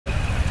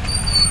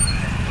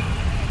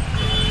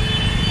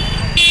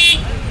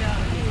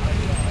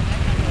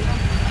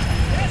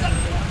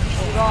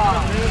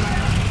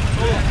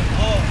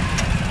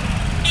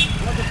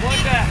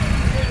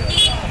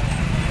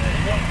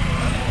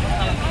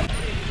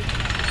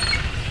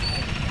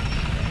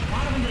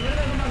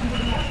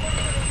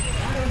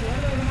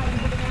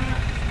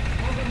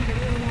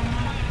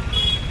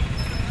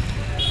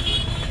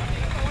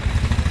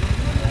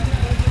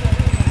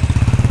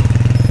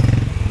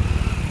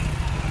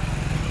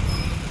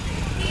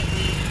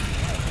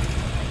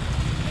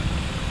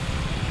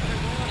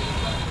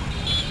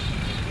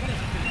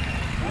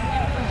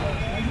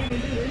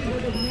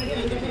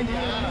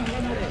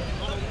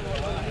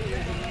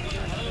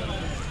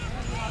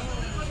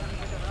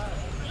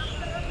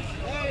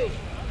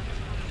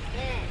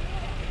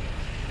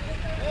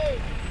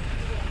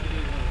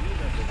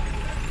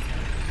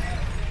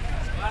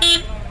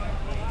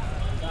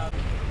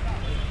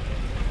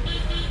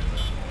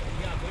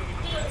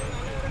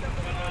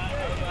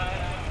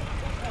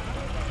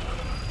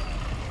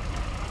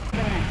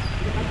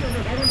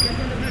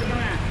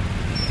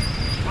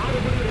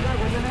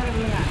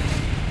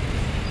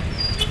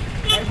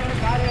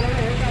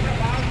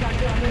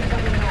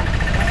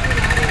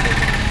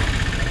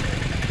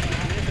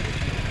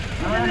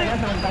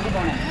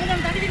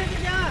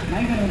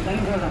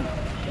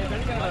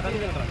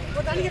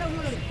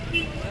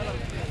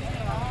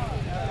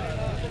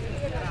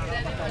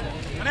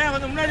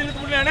முன்னாடி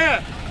இழுத்து முடியல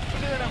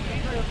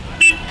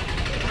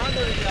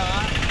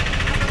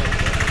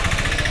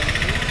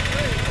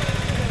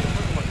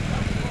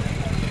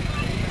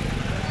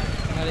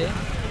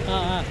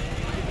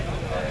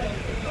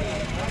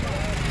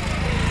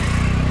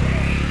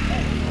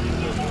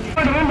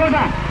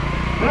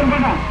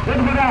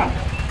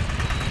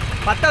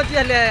பத்த வச்சு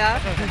இல்லையா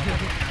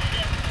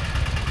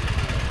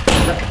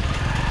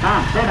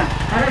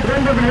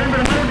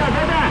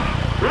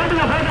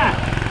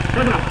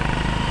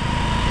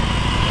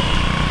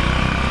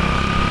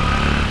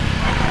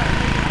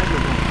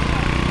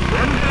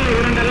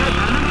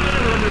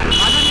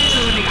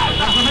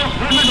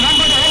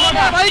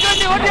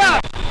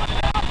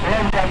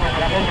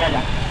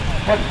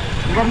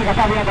இங்கிருந்து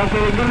கட்டாதீங்க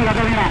இங்கிருந்து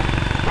கட்டாதீங்க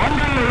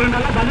ஒன்றில்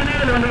இரண்டெல்லாம்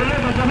 17 வந்ததிலே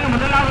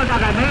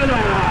முதலாவதாக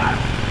மேலும்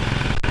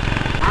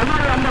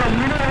அமர் அம்பலம்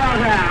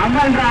நினைவாக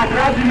அமல்ரா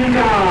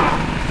பிரார்த்தினீங்க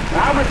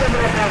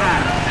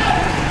ராமச்சந்திரசேகர்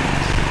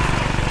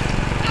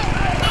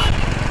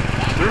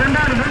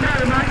இரண்டாவது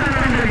மூன்றாவது மாற்றம்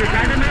நடந்திருக்கு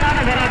கடுமையான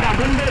போராட்டம்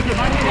முன்னிற்கு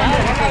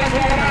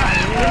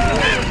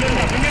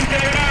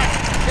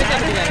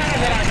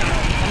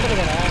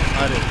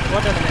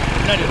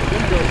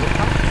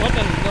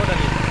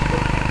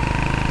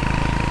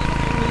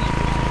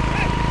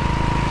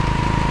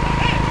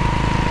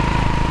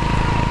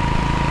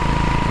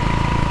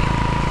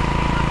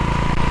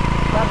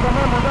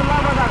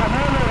முதலாவதாக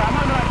மேலூர்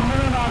அமல்ராஜ்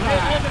நினைவாக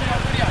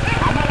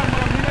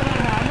அமலம்பலம்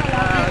நினைவாக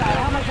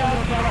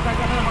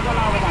ராமச்சந்திரசேகர்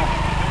முதலாவதாக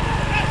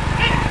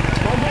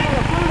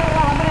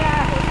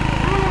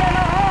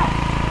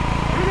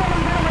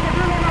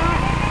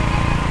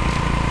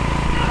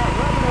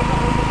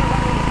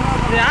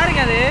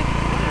யாருங்க அது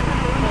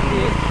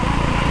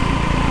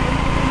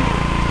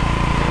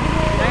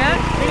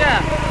ஐயா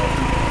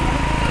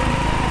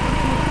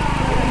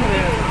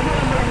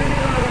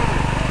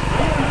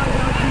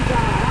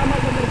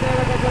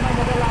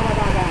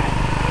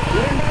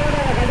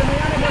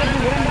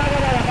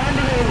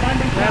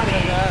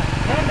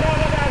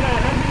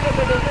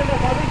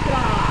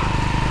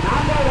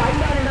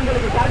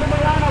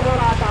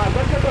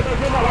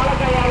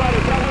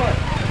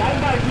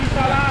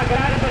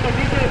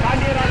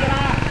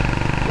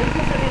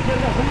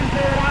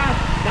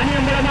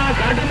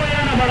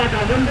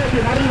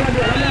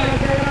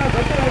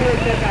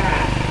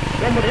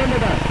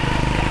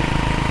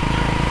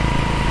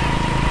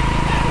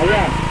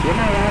என்ன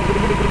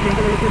திருப்பி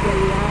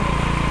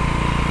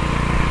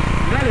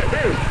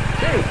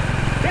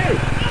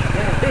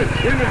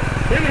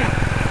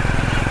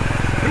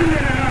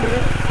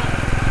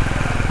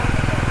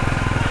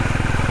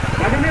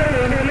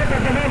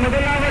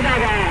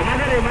முதலாவதாக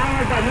மதுரை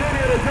மாவட்ட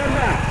நூறு சேர்ந்த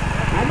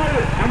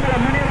அமல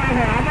முனிவாக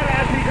அமல்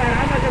ஆப்பிரிக்கா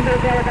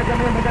ராமச்சந்திரசேகர்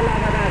கட்சமே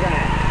முதலாவதாக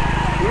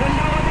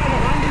இரண்டாவதாக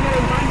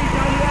காந்திமலை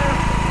பாண்டிச்சாமியா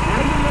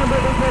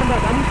அருமையோடு சேர்ந்த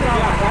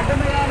பவித்ராவா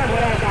கடுமையான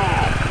போராட்டம்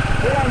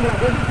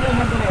தேசிய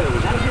மந்திரி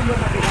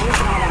நரசிங்கப்பட்டி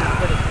பவித்ராவா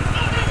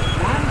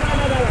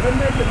நான்காவதாக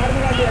செம்பேசி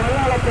மருந்துகாட்டிய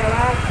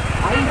வல்லாளத்தேவா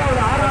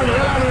ஐந்தாவது ஆறாவது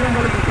ஏழாவது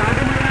இடங்களுக்கு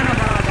கடுமையான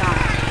போராட்டம்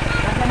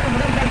கட்டமே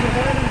முதல்கட்சி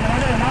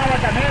மதுரை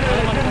மாவட்ட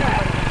மேலூர் சேர்ந்த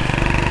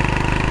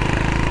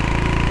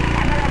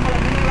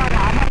அமலம்பலம் முனிவாக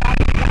அமல்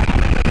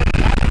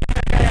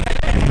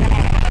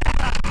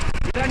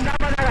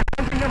இரண்டாவதாக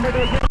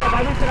நரசிங்கப்பட்டியை சேர்ந்த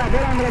பவித்ரா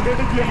வேளாண்மை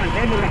தேசியம்மன்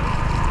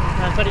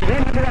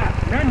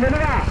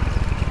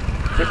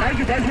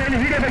பைக்கு பேசுறது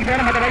வீடியோ பைக்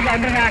பேர மற்ற பைக்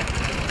வந்துருங்க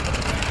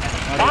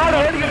கார்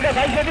ஓடிக்கிட்ட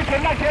பைக் வந்து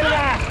சொன்னா கேளுங்க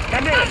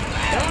தம்பி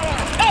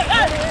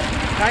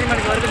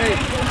காய்மணிக்கு வருது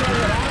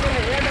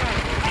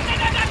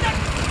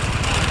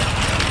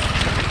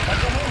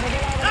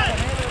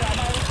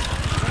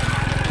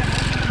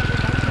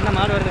என்ன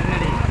மாடு வருது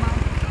முன்னாடி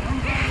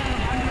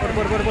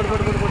போடு போடு போடு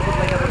போடு போடு போடு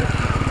போடு போடு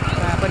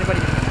பண்ணி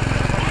படி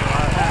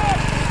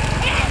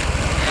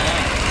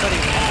சரி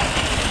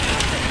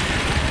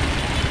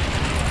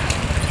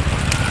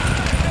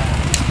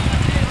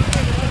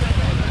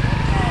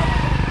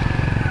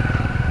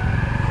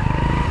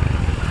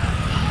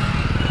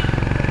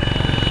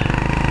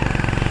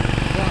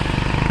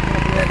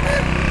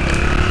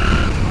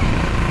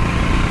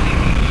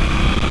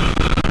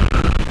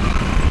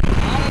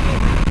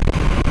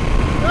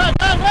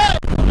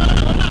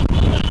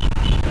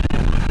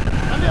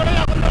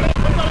Hey!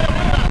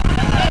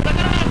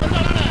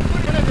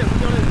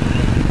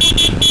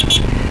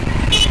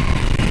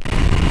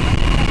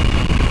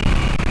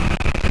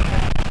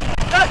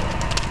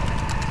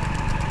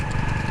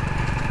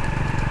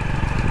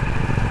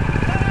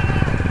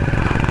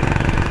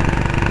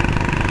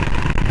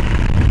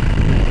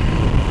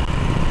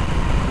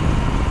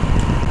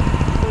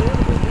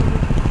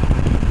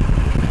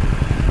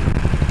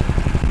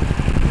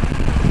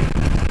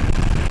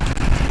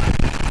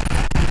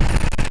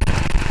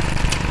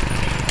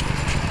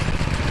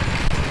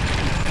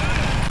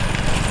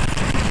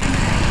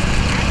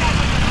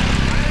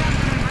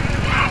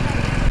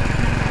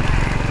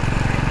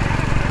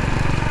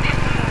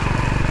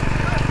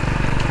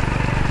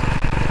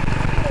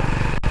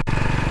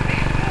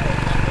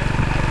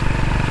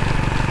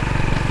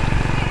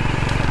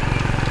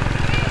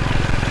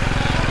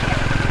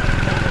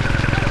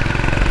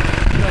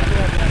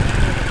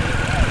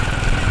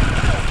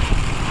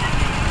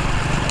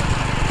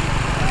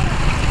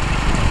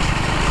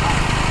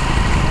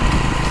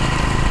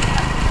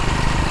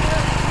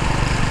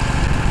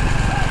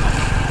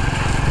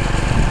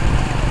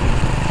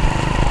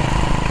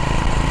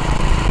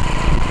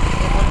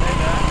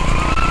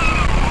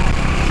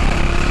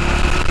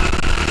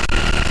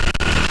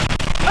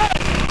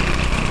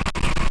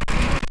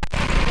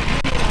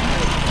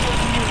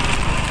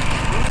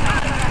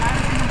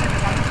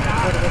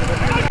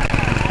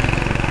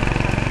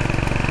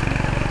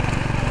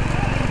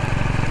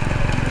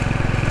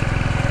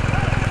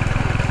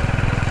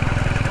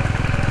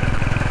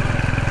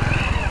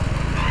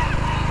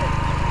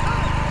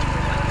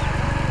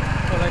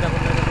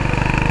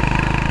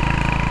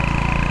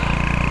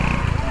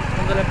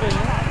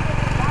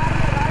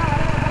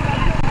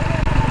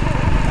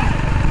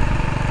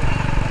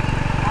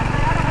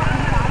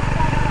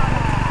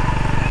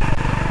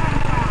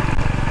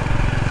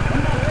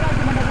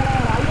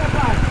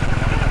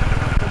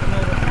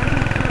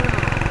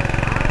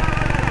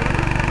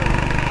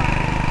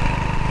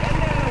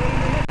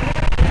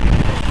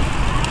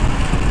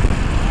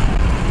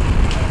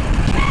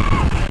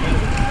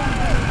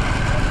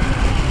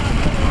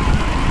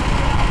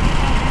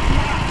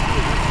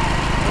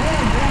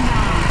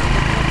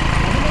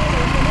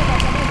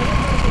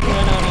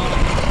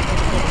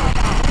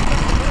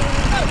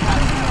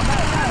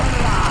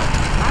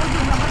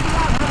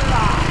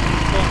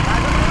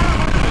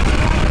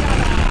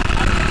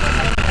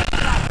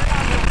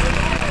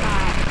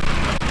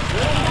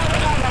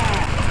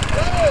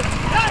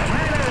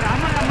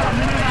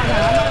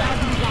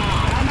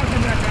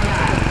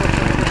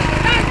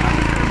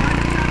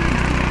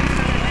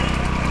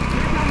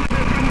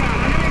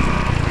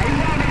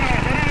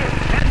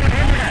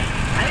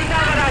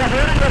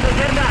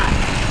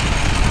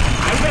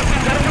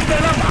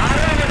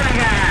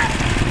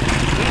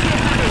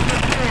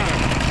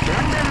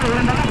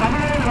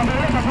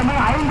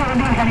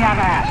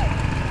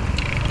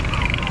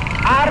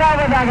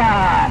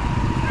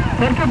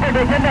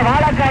 தெற்குப்பேட்டை சேர்ந்த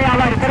வாழக்காய்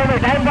வியாபாரி பிறகு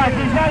டைம்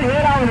பாசிட்டால்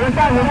 7வது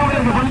 8வது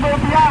உணவுகளுக்கு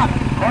கொண்டோட்டியா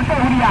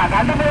கொண்டகுடியா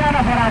கடுமையான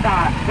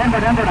போராட்டம் ரெண்டு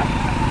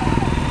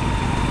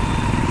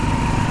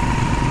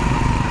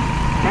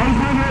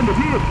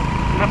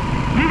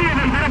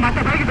மற்ற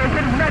பைக்கு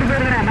பேசுறது முன்னாடி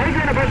போயிருக்கிறேன்.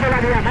 மைக்கேன போய்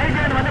சொல்லாதீங்க.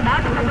 மைக்கேன் வந்து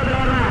மாட்டு சம்பளத்தில்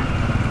வரலாம்.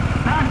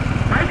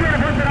 மைக்கேன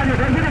போய் சொல்லாதீங்க.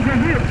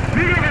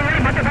 வீடியோ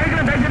மற்ற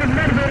பைக்கில் பேசுறது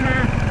முன்னாடி போயிருங்க.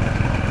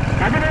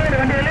 17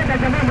 வண்டிகளே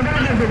தச்சமாக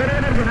முதலமைச்சர்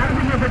விரைவிற்கு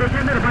நடந்து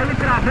சேர்ந்த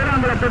பவித்ரா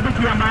பேராங்குளம்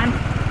தொகுதி அம்மன்.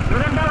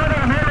 2வது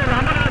மேலூர்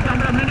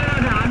அமரச்சந்திரன்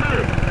நினைவாக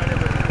அமல்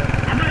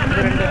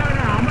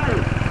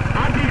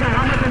ஆர்டிகா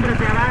ராமச்சந்திர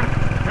தேவர்.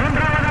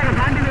 3வதாக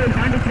பாண்டிவேல்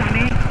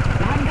பாண்டிசாமி.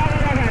 4வது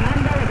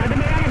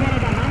கடுமையான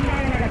போராட்டம்.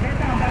 4வது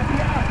பேட்டாம்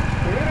பாத்தியா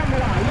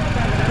வீரங்குளம்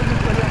ஐயப்பாடு நடந்து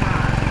சொல்லுமா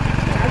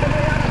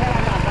கடுமையான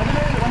போராட்டம்.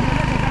 17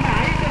 வண்டிகளே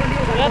 5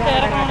 வண்டிகள்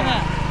இறக்கணுங்க.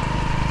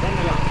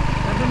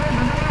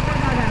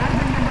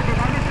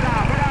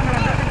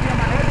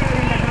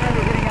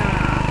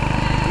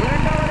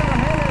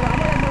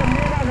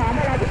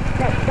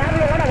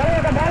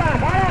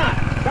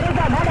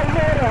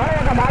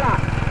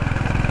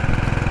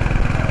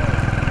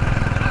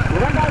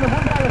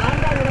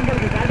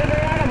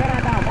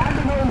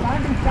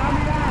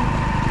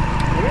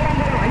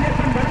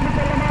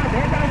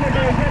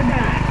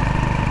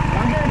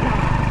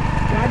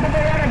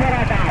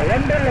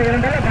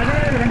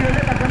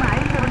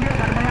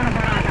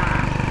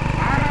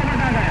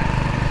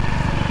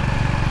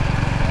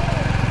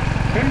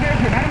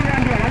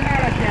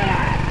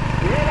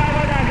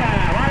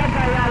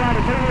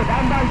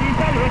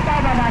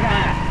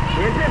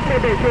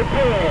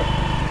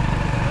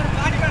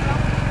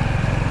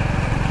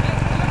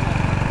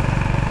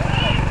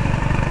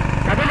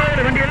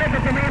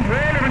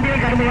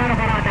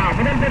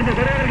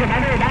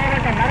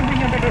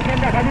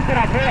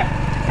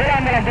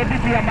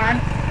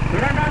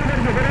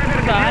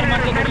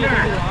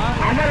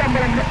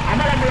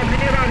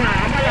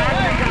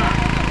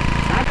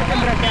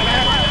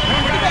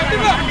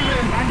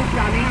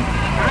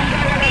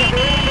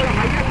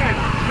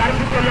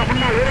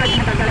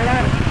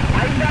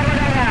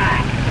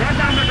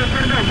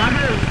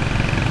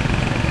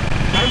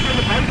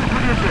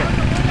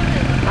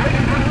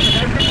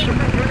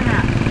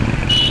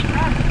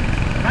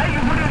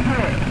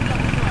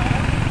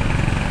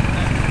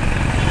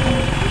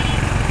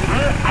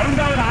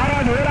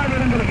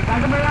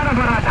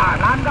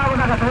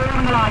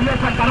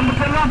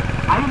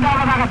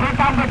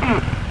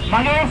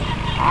 மகேஷ்.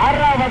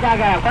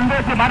 6வதாக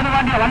கொண்டேசி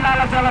மருதுவாண்டிய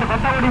வல்லாளத்தேவர்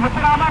கொத்தகுடி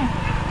முத்துராமன்.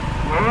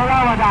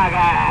 7வதாக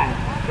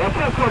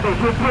எஸ்எஸ்கோட்டை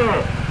சுற்று.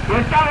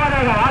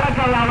 8வதாக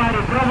வாழக்காய் வியாபாரி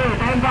பிரபு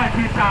டைம்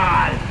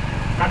பாசிட்டால்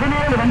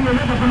 17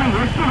 வண்டிகளே பார்த்தோம்னா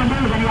 8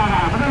 வண்டிகள் தனியாக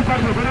முதல்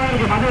பரிசு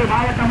பிறகு மதுரை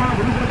மாவட்டமா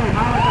புதுக்கோட்டை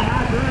மாவட்டமா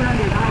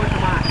சிவகங்கை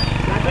மாவட்டமா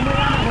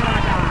கடுமையான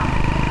போராட்டம்.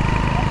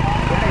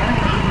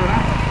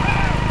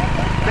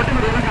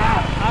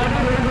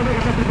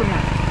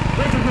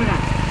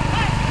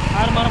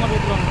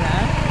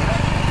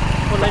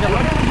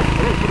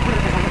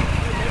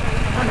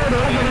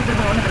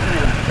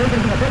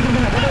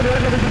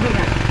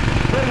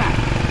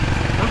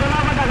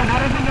 முதலாவதாக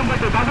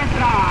நரசிங்கம்பட்டு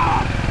பவித்ரா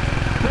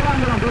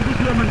சிவாங்குளம்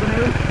தொகுதியம்மன்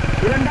துணை.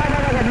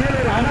 2வதாக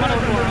மேலூர்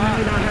அமரங்குளம்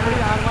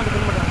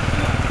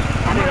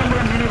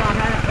நினைவாக.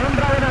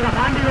 3வதாக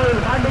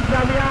பாண்டிவேல்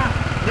பாண்டிச்சாமியா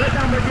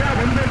வேட்டாம்பட்டியா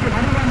வெண்பேட்டி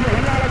மணிவாண்டிய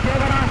வெள்ளாள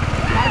சேவரா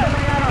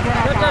கடுமையான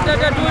போராட்டம்.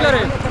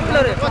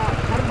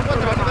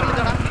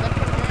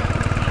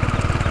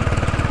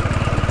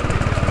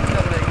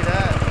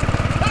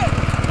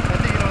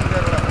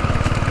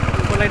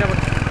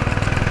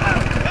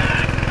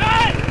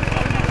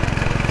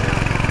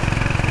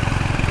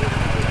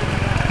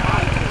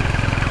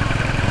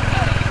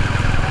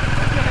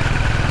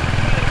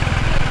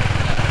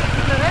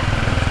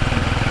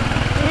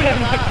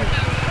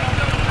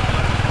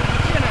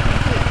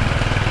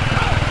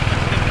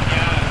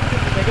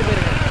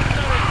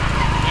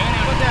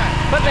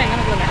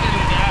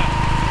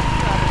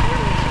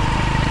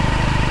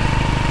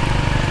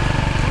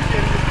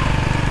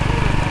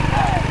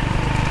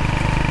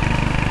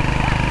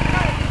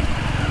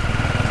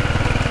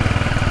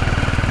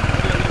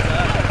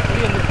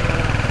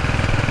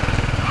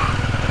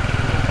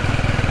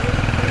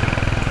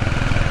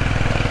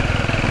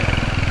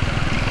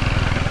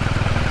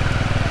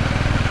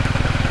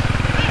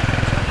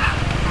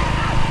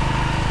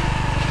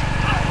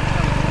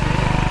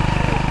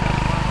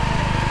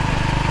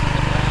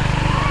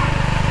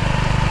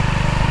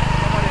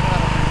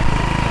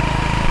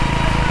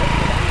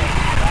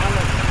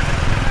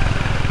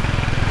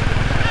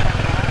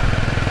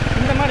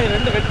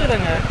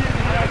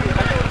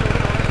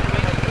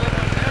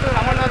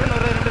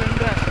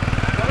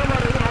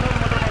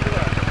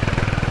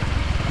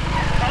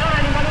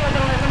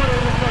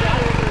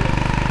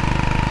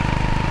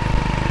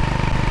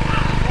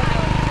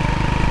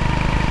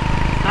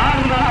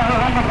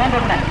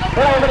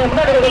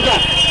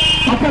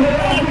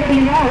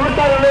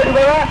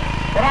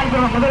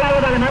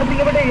 முதலாவதாக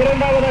நரசிங்கப்பட்டு,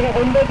 2வதாக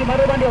கொண்டேசி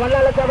மருதுவாண்டிய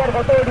வல்லாளத்தேவர்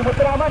கொத்தகுடி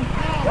முத்துராமன்,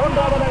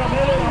 3வதாக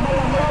மேலூர்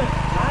அமரங்குளம்,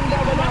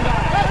 4வதாக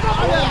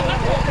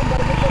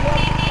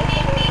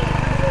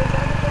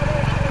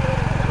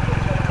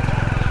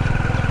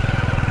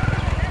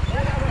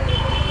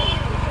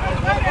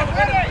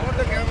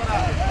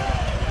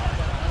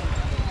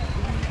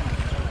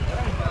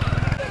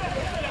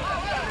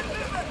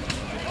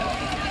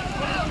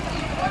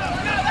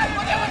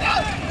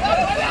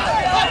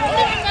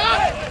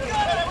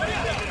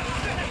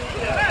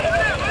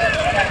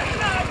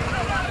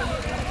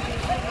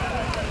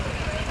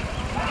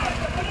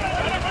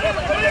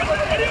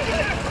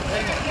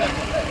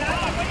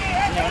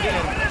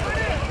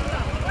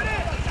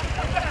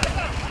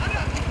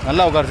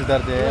நல்லா உட்கார்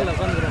சித்தார்த்து.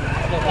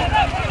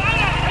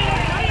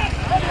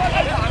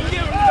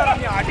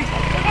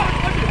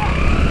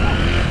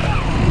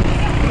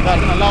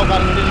 நல்லா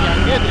உட்காருங்க, நீங்கள்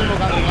அங்கேயே திரும்ப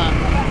உட்காந்துருக்கலாம்.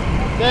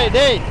 டேய்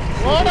டேய்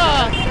ஓடா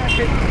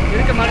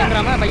இருக்க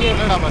மாட்டேங்கிறாம பையன்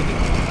என்னடா பாருங்க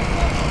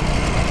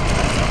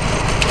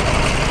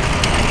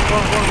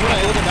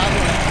எதுக்கு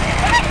டாக்டர்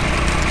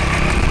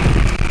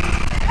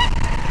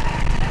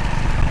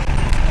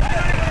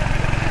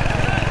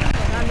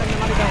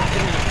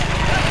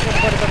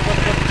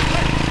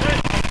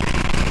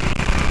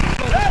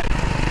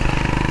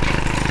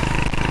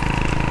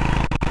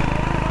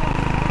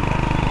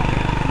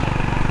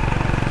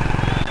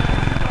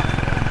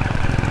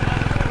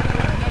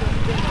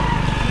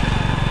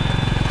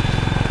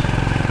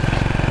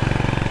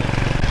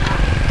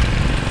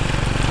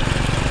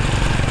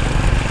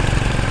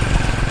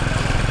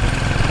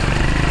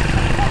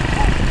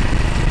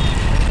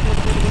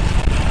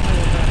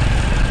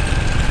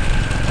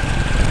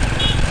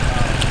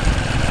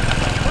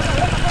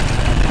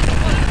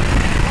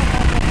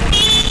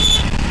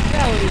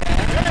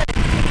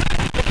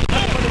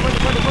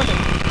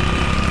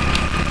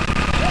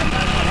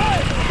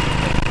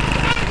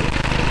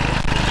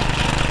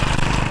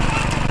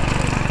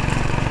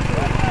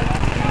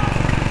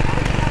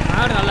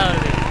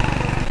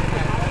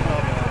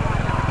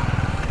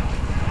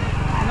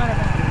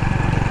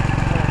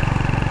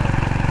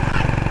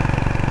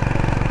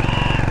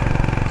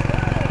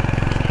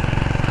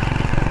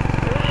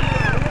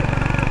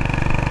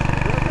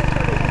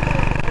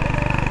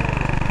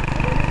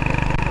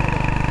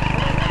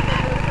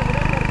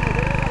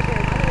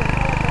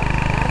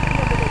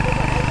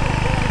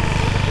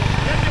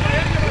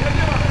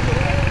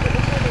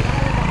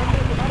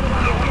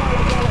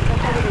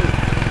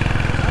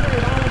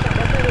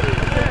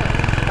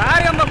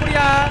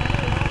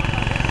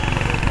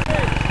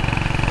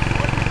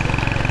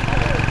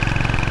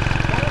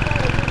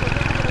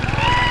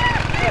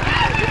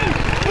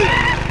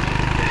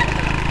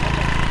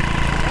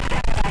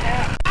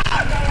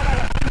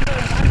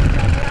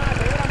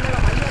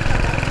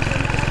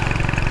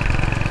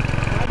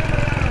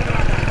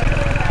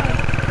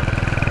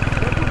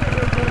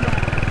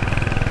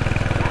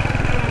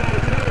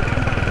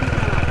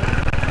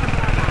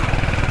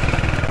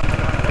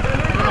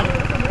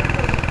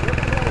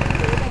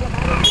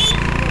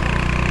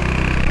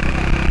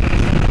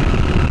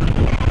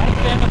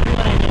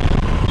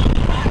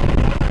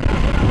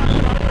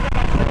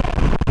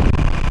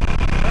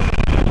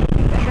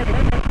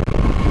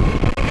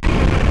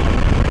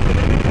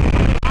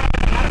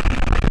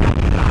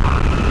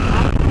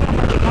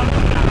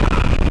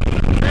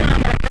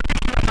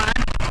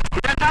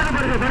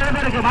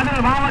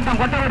மாவட்டம்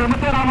கொட்டவீடு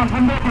முத்துராமன்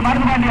குண்டேசி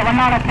மருதுபாண்டிய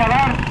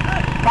வண்ணாளத்தேவர்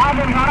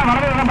சாதனைக்கான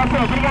வரவேற்கும்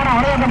பஸ் ஃப்ரீயான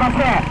வரவேற்கும் பஸ்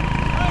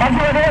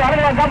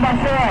வரவேற்கும்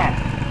பஸ்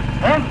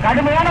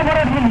கடுமையான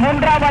முறையில்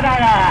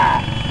மூன்றாவதாக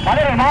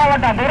மதுரை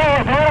மாவட்டம்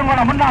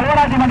துரையங்குளம் முன்னாள்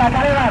ஊராட்சி மன்ற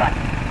தலைவர்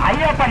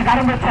ஐயப்பன்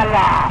கரும்பு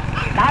செல்வா,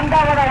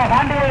 நான்காவதாக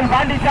பாண்டியில்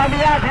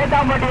பாண்டிசாமியா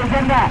சேத்தாம்பட்டியை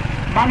சேர்ந்த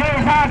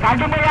மகேஷா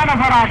கடுமையான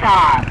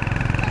போராட்டம்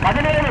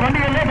 17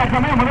 வண்டிகளிலே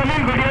தற்சமயம்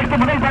முதலில் கொடியெடுத்து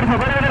முதல் பரிசு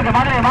பெறுவதற்கு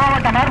மதுரை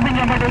மாவட்டம்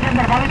மருப்பிங்கம்பட்டியை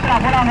சேர்ந்த பவித்ரா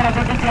பூராங்குளம்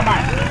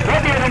தொட்டிச்சியம்மன்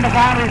 22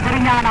 காரை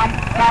திருஞானம்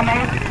சாமி,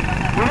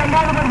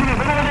 இரண்டாவது பரிசு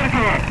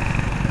பெறுவதற்கு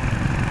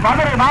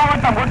மதுரை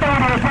மாவட்டம்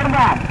கொட்டவீடியை சேர்ந்த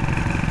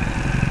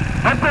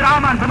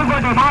முத்துராமன்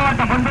புதுக்கோட்டை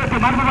மாவட்டம் பொன்பேசி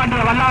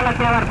மருதுபாண்டிய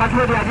வல்லாளத்தேவர்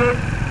பசுபதி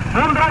அஜித்,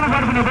 மூன்றாவது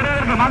பரிசு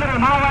பெறுவதற்கு மதுரை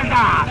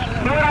மாவட்டம்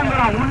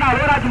சிவராங்குளம் முன்னாள்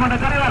ஊராட்சி மன்ற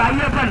தலைவர்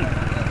ஐயப்பன்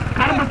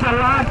கரும்பு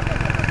செல்வன்,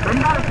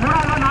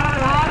 மூணாவது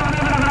நாலாவது 6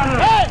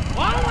 நிமிடங்கள்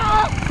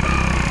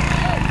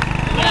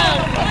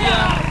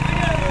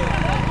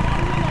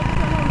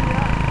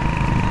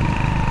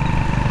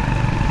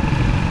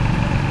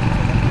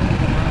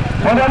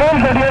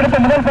முதலில் கொடியெடுத்து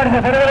முதல் பரிசு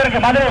பெறுவதற்கு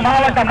மதுரை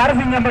மாவட்டம்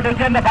நரசிங்கம்பட்டியை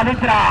சேர்ந்த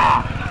பவித்ரா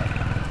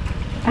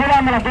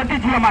பூராங்குளம்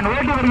தொட்டிச்சியம்மன்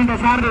ஓட்டு வருகின்ற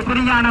சார்பு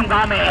திருஞானம்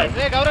காமே.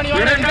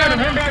 இரண்டாவது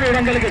மூன்றாவது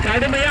இடங்களுக்கு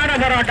கடுமையான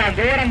போராட்டம்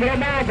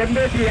கோரங்குளமா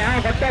பொன்பேசியா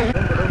கொட்ட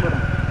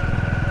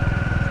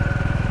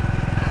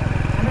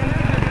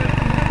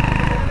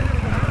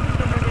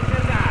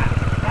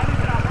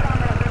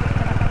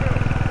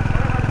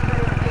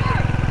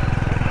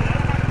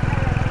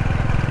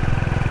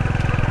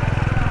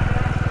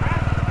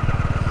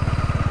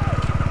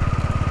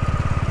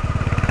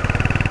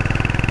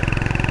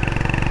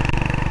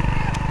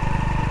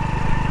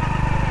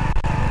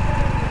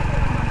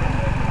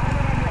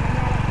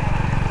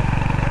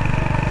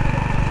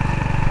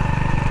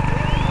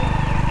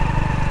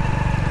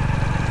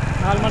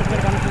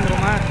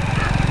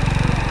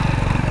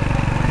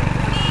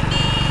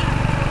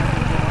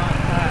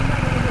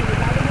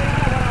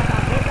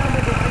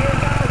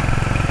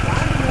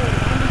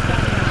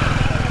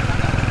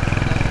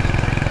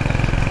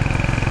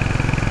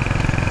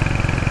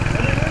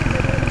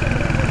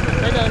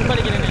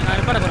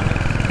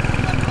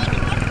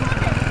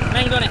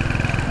இறங்கிட்டு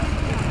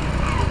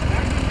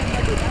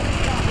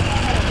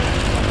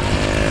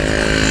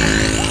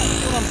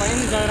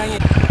பயணி சாகுறாங்க.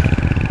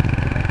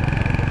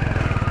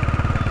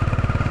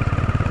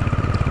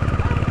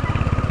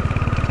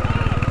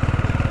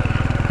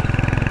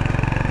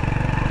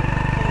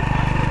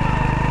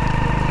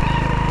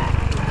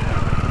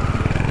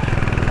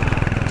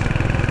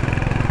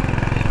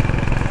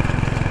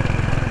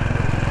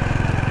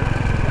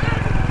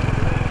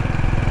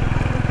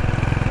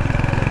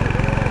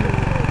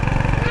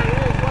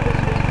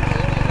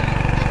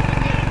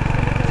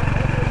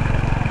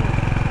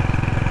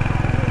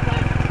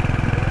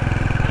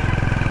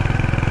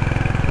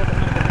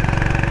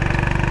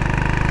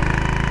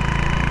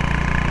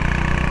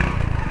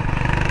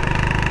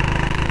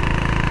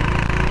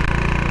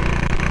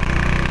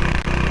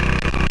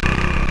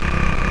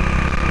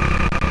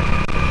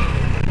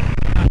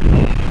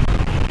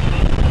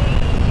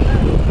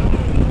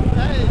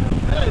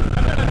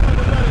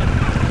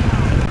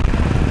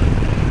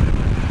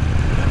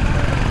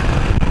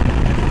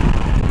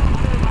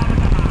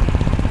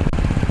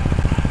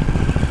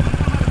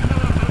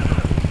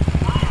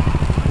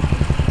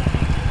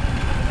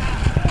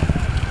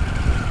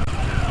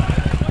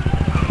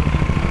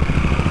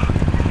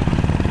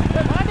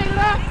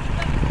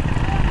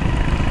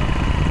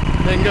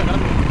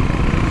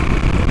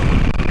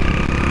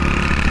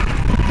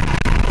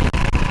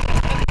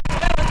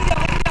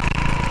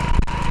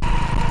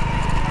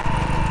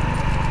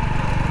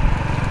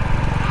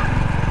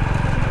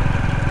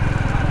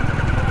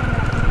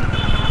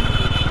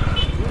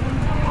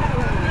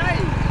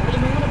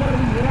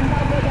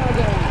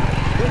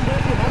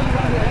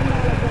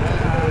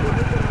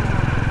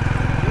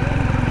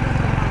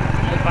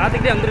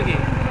 பார்த்துக்கிட்டே வந்துருக்கு.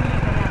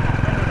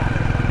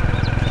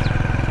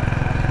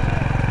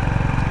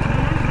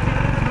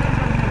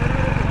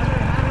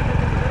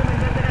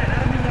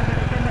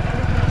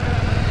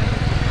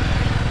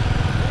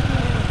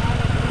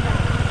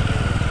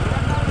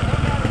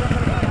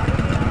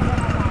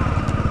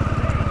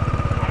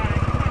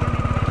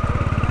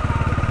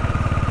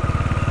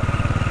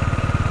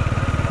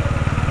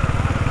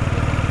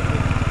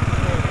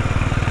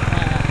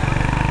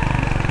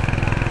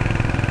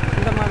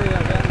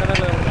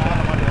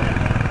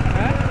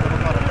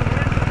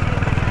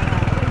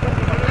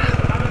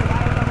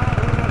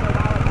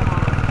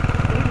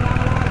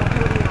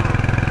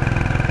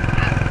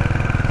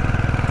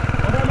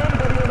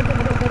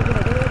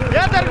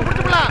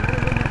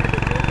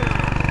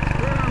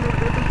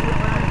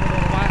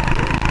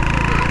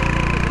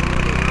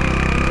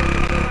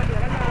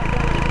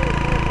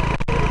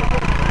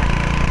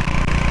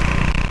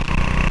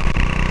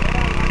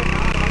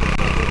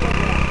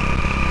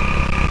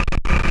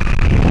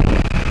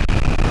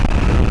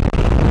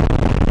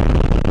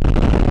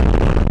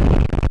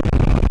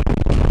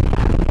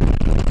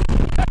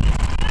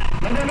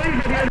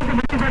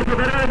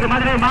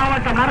 மதுரை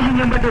மாவட்டம்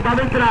நரசிங்கம்பட்டி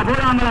பவித்ரா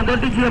பூராங்குளம்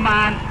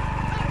தொட்டிச்சியம்மன்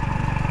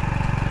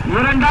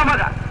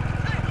இரண்டாவது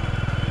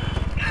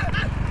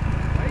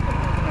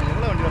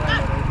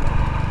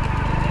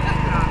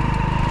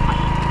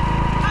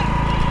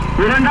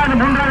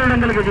மூன்றாவது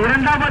இடங்களுக்கு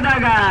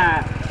இரண்டாவதாக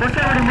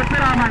கொட்டவடி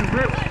முத்துராமன்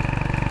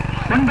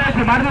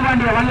பொன்பேசி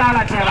மருதுபாண்டிய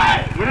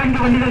வல்லாளச்சேவர்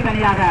 2 வண்டிகள்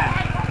தனியாக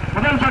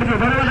முதல் பரிசு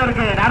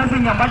பெறுவதற்கு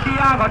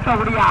நரசிங்கம்பட்டியா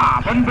கொட்டகுடியா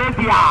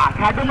பொன்பேசியா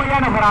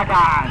கடுமையான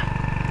போராட்டம்.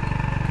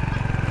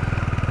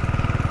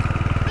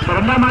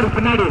 இரண்டாம் மாடு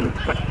பின்னாடி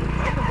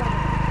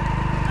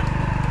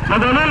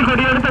முதலில்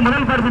கொடியெடுத்து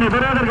முதல் பரிசினை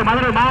பெறுவதற்கு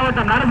மதுரை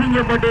மாவட்டம்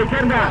நரசிங்கம்பட்டியை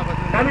சேர்ந்த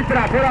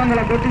பவித்ரா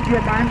பூராங்குளம்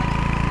தொட்டிச்சியம்மன்.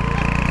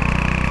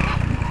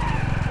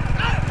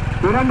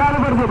 இரண்டாவது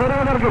பரிசு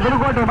பெறுவதற்கு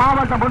புதுக்கோட்டை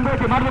மாவட்டம்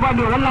பொன்பேசி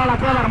மருதுபாண்டிய வெள்ளாள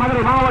சேவர்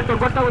மதுரை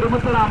மாவட்டம் கொட்டகுடி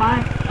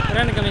முத்துராமன்.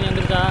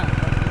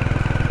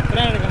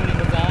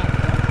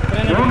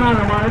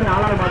 மூணாவது மாடு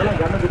 4வது மாடுல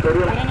கண்ணுக்கு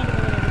தெரியல.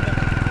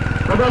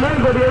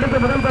 முதலில் கொடியெடுத்து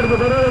முதல் பரிசு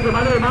பெறுவதற்கு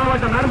மதுரை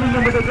மாவட்டம்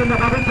நரசிங்கம்பட்டியை சேர்ந்த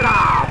பவித்ரா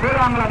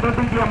பூராங்குளம்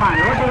தொட்டிச்சியம்மன்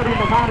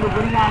ஓட்டுவரின் சார்பு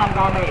புரிஞானம்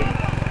காலை.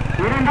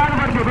 இரண்டாவது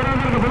பரிசு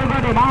பெறுவதற்கு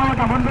புதுக்கோட்டை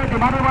மாவட்டம் பொன்பேசி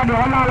மருதுபாண்டிய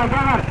வெள்ளாள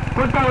சேவர்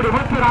கொட்டகுடி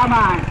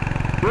முத்துராமன்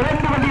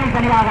 2 வண்டிகள்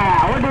தனியாக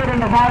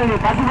ஓட்டுவரின் சாரதி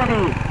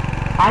பசுபதி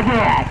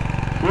அஜய்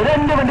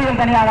 2 வண்டிகள்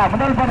தனியாக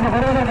முதல் பரிசு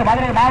பெறுவதற்கு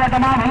மதுரை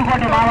மாவட்டமா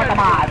புதுக்கோட்டை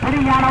மாவட்டமா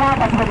திருஞானமா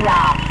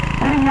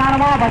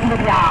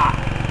பசுபதியா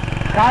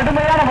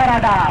கடுமையான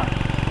போராட்டம்.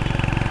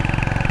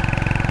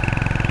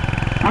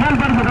 முதல்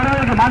பரிசு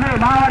பெறுவதற்கு மதுரை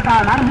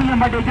மாவட்டம்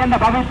நரசிங்கம்பட்டியை சேர்ந்த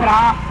பவித்ரா.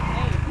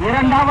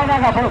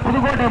 இரண்டாவதாக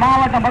புதுக்கோட்டை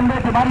மாவட்டம்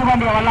பொன்பேசி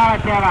மருதுபாண்டிய வல்லாள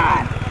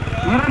சேவர்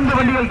 2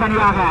 வண்டிகள்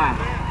தனியாக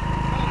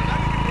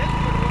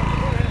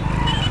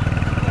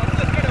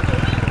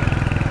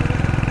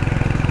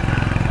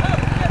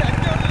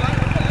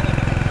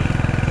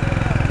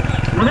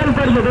முதல்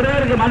பரிசு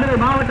பெறுவதற்கு மதுரை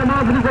மாவட்டமா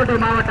புதுக்கோட்டை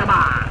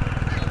மாவட்டமா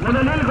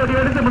முதலில்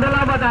கொடியெடுத்து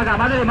முதலாவதாக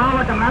மதுரை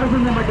மாவட்டம்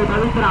நரசிங்கம்பட்டி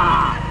பவித்ரா.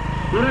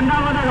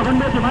 இரண்டாவதாக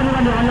பொன்பேசி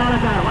மருதுபாண்டிய வல்லாள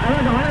சேவர்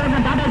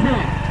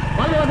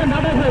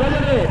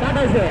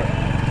டாடாசு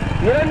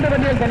 2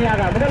 வண்டிகள்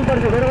தனியாக முதல்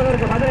பரிசு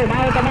பெறுவதற்கு மதுரை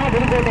மாவட்டமா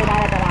புதுக்கோட்டை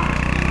மாவட்டமா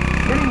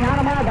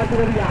திருஞானமா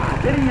பசுபதியா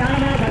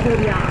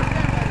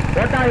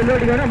ஓட்டாளி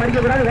ஓட்டிக்கணும்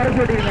மறிக்கக்கூடாது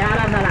வரப்பு ஓட்டிருங்க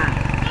யாரா இருந்தாலும்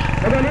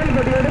முதலில்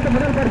கொட்டி எடுத்து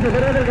முதல் பரிசு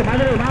பெறுவதற்கு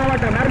மதுரை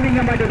மாவட்டம்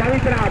நரசிங்கம்பட்டி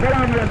பவித்ரா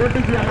போலாமலம்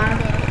தொட்டிச்சியம்மா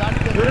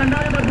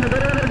இரண்டாவது பரிசு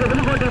பெறுவதற்கு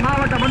புதுக்கோட்டை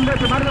மாவட்டம்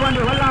முன்பேற்றி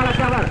மருதுவாண்டி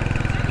வல்லாளத்தவர்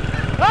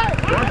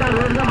ஓட்டாளி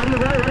ஓட்டினா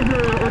மறிக்கக்கூடாது வரப்பு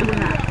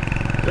ஓடிக்குங்க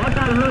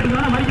ஓட்டாளி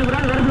ஓட்டிக்கணும்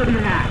மறிக்கக்கூடாது வரப்பு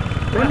ஓட்டிக்குங்க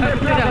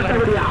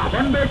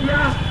பொன்பேட்டியா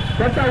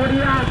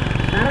கொட்டகுடியா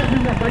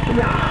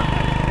நரசிங்கம்பட்டியா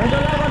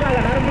முதலாவதாக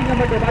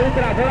நரசிங்கம்பட்டி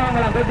பவித்ரா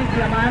போலாமலம்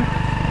தொட்டிச்சியம்மா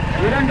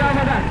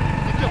இரண்டாவது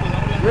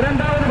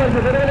பரிசு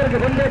பெறுவதற்கு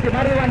பொன்பேட்டி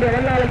மருதுவாண்டி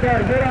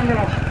வல்லாளத்தவர்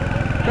சூராங்குளம்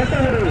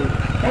கொட்டகுடி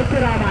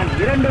முத்துராமன்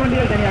 2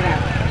 வண்டிகள் தனியாக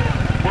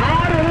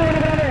யார்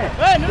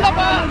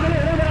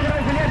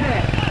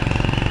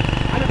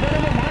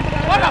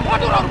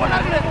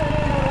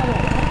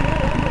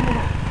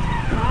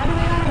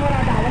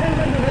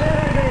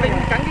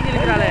கங்கி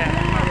இருக்கிறாளே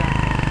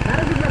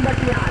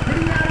நரசிங்கம்பட்டியா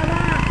திருஞானமா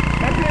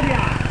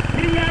பச்சேரியா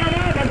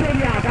திருஞானமா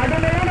பச்சேரியா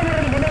கடமையான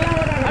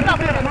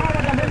முதலாவதாக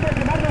மாவட்டம்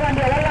பொன்பேட்டி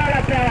மருதுவாண்டி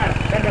வல்லாளத்தவர்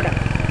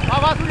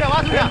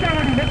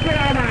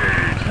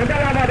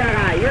முதலாவதாக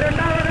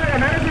இரண்டாவதாக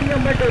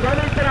நரசிங்கம்பட்டி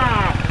பவித்ரா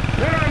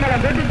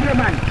பூராமலம்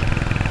தொட்டிச்சியம்மன்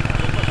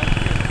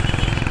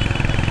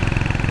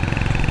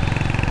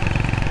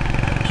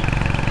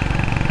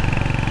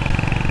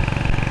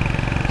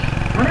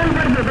முதல்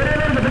பரிசு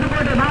பெறுவதற்கு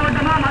புதுக்கோட்டை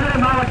மாவட்டமா மதுரை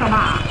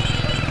மாவட்டமா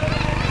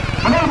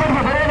முதல்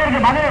பரிசு பெறுவதற்கு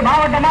மதுரை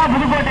மாவட்டமா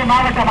புதுக்கோட்டை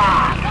மாவட்டமா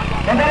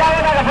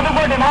முதலாவதாக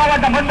புதுக்கோட்டை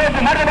மாவட்டம்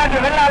முன்பேற்றி மருதுவாண்டி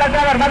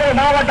வெள்ளாளத்தவர் மதுரை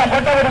மாவட்டம்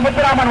கொட்டகுடி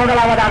முத்துராமன்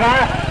முதலாவதாக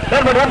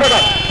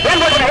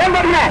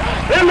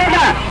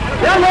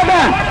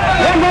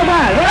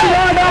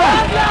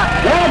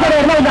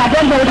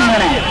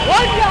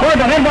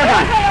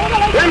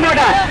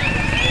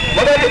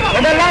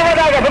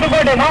முதலாவதாக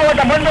புதுக்கோட்டை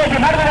மாவட்டம் முன்பேற்றி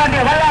மருதுவாண்டி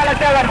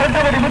வல்லாளத்தவர்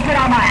கொட்டகுடி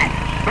முத்துராமன்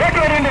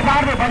வேட்டூரின்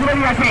சார்பு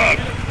பகுதியாசி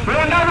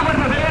இரண்டாவது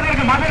பரிசு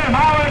பெறுவதற்கு மதுரை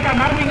மாவட்டம்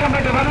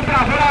நரசிங்கம்பட்டி பவித்ரா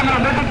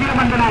பூராமலம்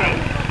தொட்டிச்சியம்மன்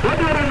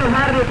வேட்டூரின்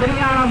சார்பு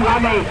திருஞானம்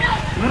காலை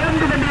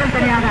 2 வண்டிகள்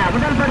தனியாக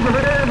முதல் பரிசு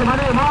பெறுவதற்கு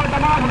மதுரை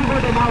மாவட்டமா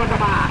புதுக்கோட்டை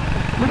மாவட்டமா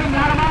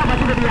திருஞானமா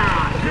பசுபதியா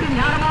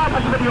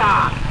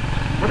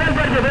முதல்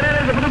பரிசு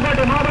பெறுவதற்கு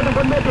புதுக்கோட்டை மாவட்டம்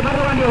பொன்பேட்டி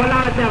மருதுவாண்டி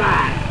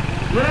வல்லாளத்தவர்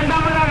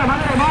இரண்டாவதாக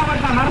மதுரை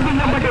மாவட்டம்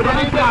நரசிங்கம்பட்டி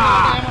பவித்ரா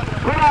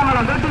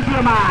பூராமலம்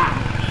தொட்டிச்சியம்மன்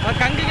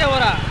கங்கிக்க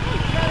போறா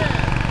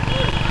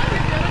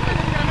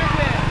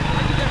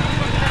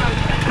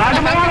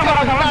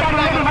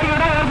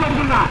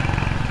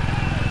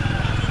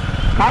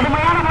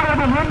கடுமையான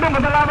முறையில் மீண்டும்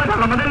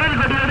முதலாவதாக முதலில்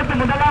கொடியெடுத்து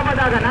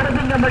முதலாவதாக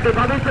நரசிங்கம்பட்டி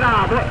பவித்ரா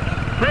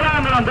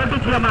பூராமலம்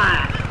தொட்டிச்சியம்மன்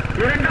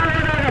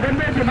இரண்டாவதாக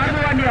பொன்பேட்டி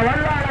மருதுவாண்டிய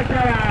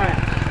வல்லாளத்தவர்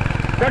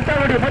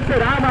கொட்டகுடி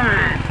முத்துராமன்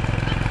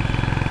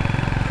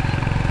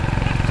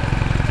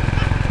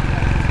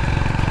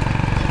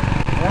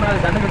மூணாவது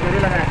கண்ணுக்கு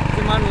தெரியலங்க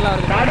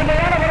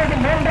கடுமையான முறைக்கு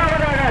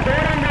மூன்றாவதாக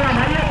தோரங்குளம்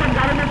ஐயப்பன்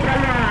கலந்து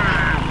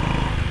செல்வான்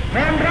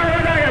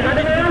மூன்றாவதாக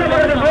கடுமையான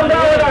முறைக்கு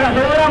மூன்றாவதாக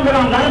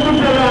தோரங்குளம் கலந்து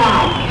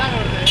செல்வான்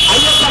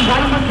ஐயப்பன்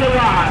கலந்து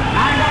செல்வான்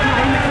நான்காவது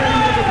ஐந்தாவது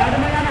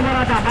கடுமையான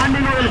போராட்டம்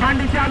பாண்டிகோவில்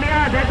பாண்டிச்சாமியா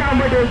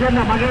தேட்டாம்பட்டியை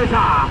சேர்ந்த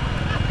மகேஷா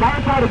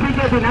சாப்பாடு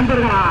பிகேபி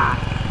நண்பர்களா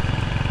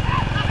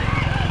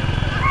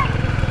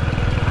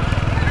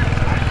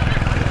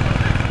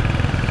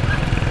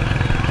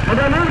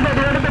முதலில்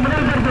எடுத்து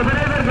முதல் பரிசு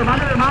பெறுவதற்கு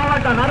மதுரை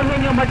மாவட்டம்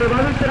நரசிங்கம்பட்டி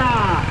பவித்ரா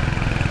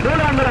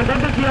பூராமலம்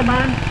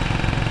தொட்டிச்சியம்மன்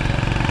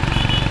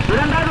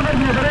இரண்டாவது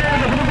பரிசு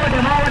பெறுவதற்கு புதுக்கோட்டை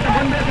மாவட்டம்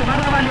பொன்பேட்டி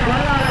மருதுவாண்டி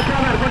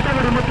வல்லாளத்தவர்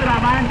கொட்டகுடி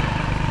முத்துராமன்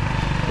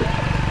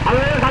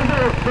அதே கருத்து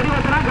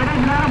பெரியவசனம்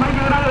கடைசி நேரம்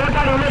மைக்கு விடாத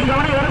ஓட்டாளி உள்ளது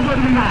கவனம் இறந்து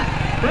வருவீங்க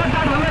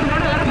ஓட்டாளி உள்ளது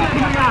கூட இறந்து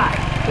வருவீங்க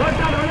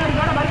ஓட்டாளி உள்ளது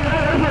கூட மைக்கு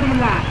விடாத இறந்து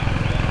வருவீங்க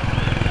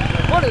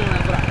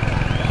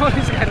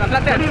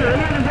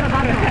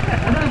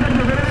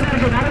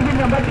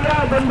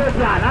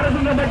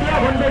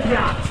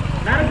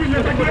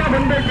நரசிங்கம்பட்டியா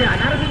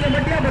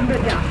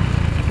பொன்பேட்டியா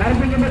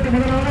நரசிங்கம்பட்டி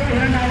முதலாவது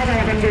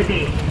இரண்டாவதாக பொன்பேட்டி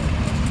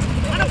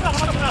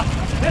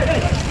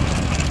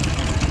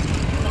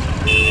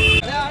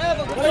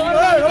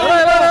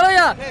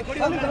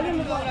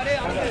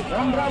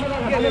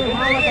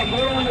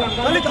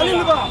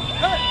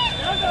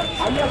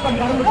ஐயப்பன்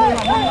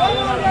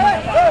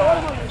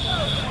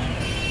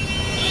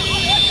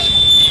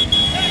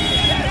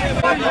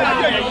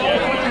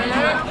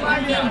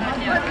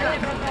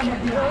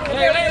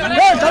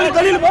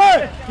தள்ளி போ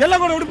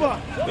எல்லாம் கூட விடுப்போம்